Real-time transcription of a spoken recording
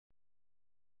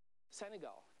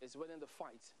Senegal is winning the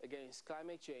fight against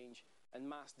climate change and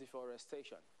mass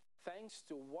deforestation, thanks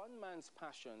to one man's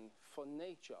passion for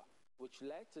nature, which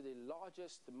led to the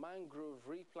largest mangrove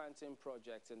replanting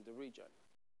project in the region.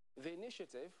 The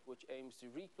initiative, which aims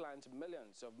to replant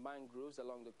millions of mangroves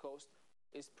along the coast,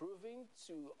 is proving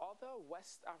to other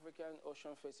West African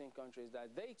ocean-facing countries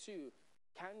that they too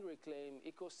can reclaim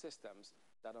ecosystems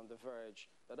that are on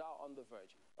the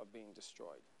verge of being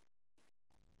destroyed.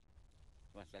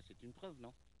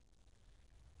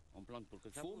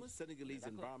 Former Senegalese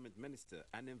Environment Minister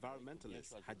and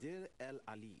environmentalist Hadir El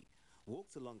Ali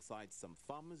walked alongside some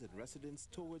farmers and residents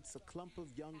towards a clump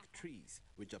of young trees,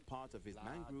 which are part of his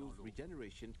mangrove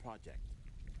regeneration project.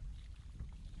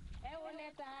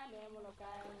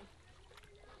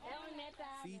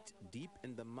 Feet deep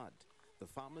in the mud, the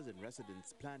farmers and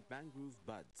residents plant mangrove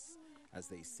buds as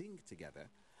they sing together,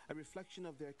 a reflection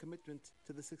of their commitment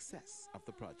to the success of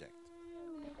the project.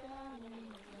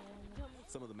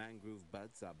 Some of the mangrove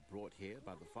buds are brought here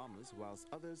by the farmers, whilst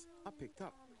others are picked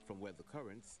up from where the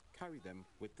currents carry them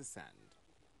with the sand.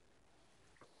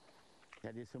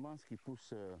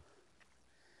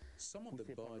 Some of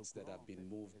the buds that have been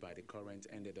moved by the current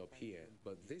ended up here,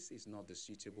 but this is not the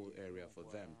suitable area for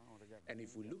them. And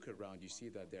if we look around, you see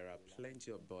that there are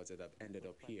plenty of buds that have ended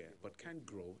up here, but can't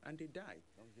grow and they die.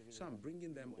 So I'm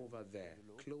bringing them over there,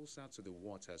 closer to the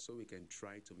water, so we can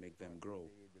try to make them grow.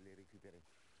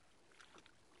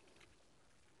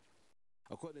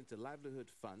 According to livelihood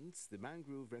funds, the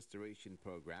mangrove restoration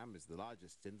program is the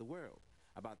largest in the world.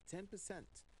 About 10%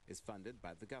 is funded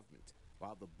by the government,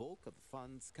 while the bulk of the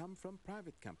funds come from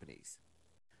private companies.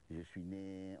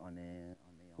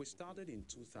 We started in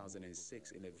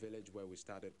 2006 in a village where we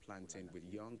started planting with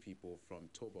young people from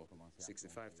Tobo,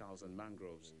 65,000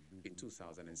 mangroves. In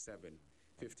 2007,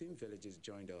 15 villages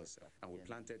joined us and we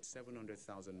planted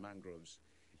 700,000 mangroves.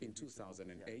 In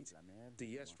 2008, the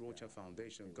Yes Rocha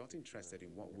Foundation got interested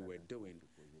in what we were doing,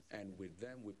 and with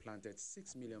them we planted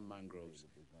 6 million mangroves.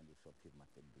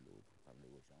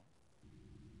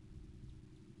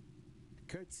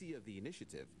 Courtesy of the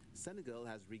initiative, Senegal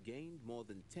has regained more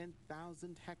than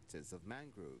 10,000 hectares of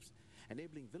mangroves,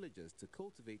 enabling villagers to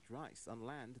cultivate rice on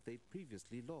land they'd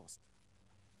previously lost.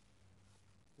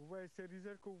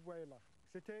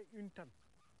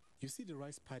 You see the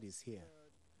rice paddies here.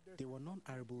 They were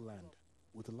non-arable land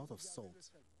with a lot of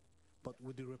salt. But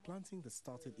with the replanting that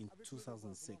started in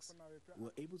 2006, we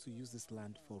were able to use this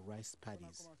land for rice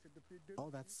paddies. All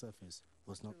that surface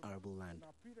was not arable land.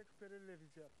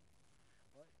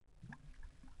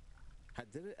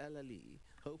 Hadir El Ali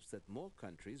hopes that more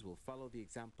countries will follow the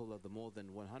example of the more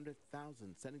than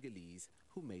 100,000 Senegalese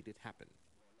who made it happen.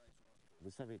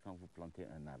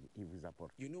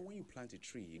 You know, when you plant a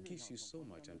tree, it gives you so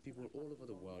much, and people all over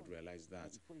the world realize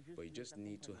that. But you just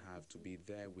need to be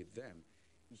there with them.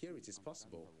 Here it is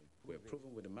possible. We're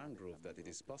proven with the mangrove that it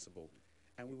is possible.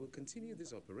 And we will continue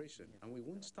this operation, and we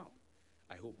won't stop.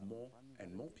 I hope more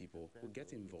and more people will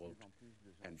get involved,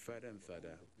 and further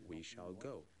we shall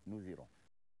go.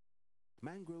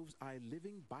 Mangroves are a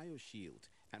living bioshield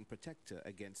and protector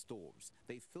against storms.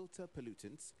 They filter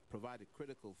pollutants, provide a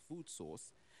critical food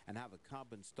source, and have a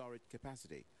carbon storage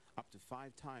capacity up to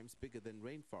 5 times bigger than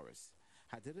rainforests.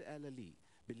 Hadir El Ali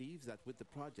believes that with the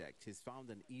project he's found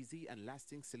an easy and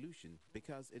lasting solution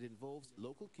because it involves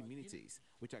local communities,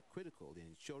 which are critical in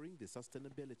ensuring the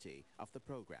sustainability of the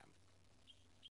program.